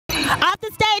Off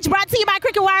the stage, brought to you by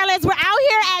Cricket Wireless. We're out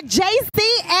here at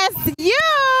JCSU.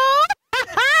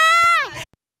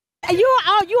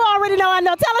 You already know, I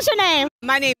know. Tell us your name.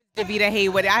 My name is Davida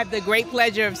Haywood. I have the great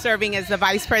pleasure of serving as the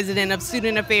Vice President of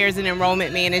Student Affairs and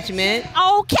Enrollment Management.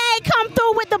 Okay, come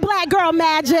through with the black girl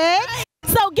magic.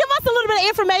 So give us a little bit of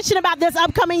information about this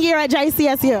upcoming year at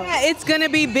JCSU. Yeah, it's going to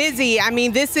be busy. I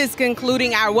mean, this is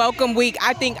concluding our welcome week.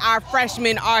 I think our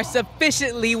freshmen are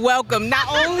sufficiently welcome, not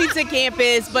only to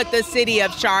campus, but the city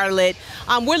of Charlotte.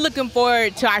 We're looking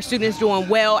forward to our students doing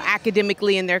well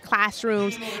academically in their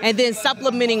classrooms and then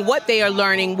supplementing what they are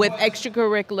learning with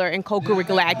extracurricular and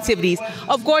co-curricular activities.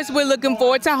 Of course, we're looking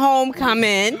forward to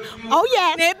homecoming. Oh,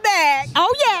 yeah. Coming back.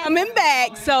 Oh, yeah. Coming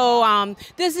back. So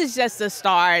this is just a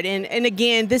start. And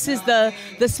again, this is the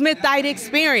Smithite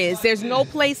experience. There's no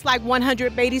place like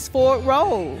 100 Beatties Ford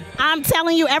Road. I'm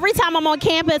telling you, every time I'm on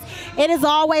campus, it is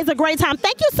always a great time.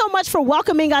 Thank you so much for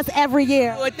welcoming us every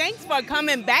year. Well, thanks for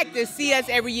coming back to see us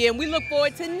every year, and we look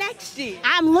forward to next year.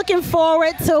 I'm looking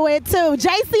forward to it, too.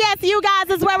 JCSU, guys,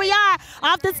 is where we are.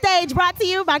 Off the stage, brought to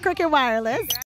you by Cricket Wireless.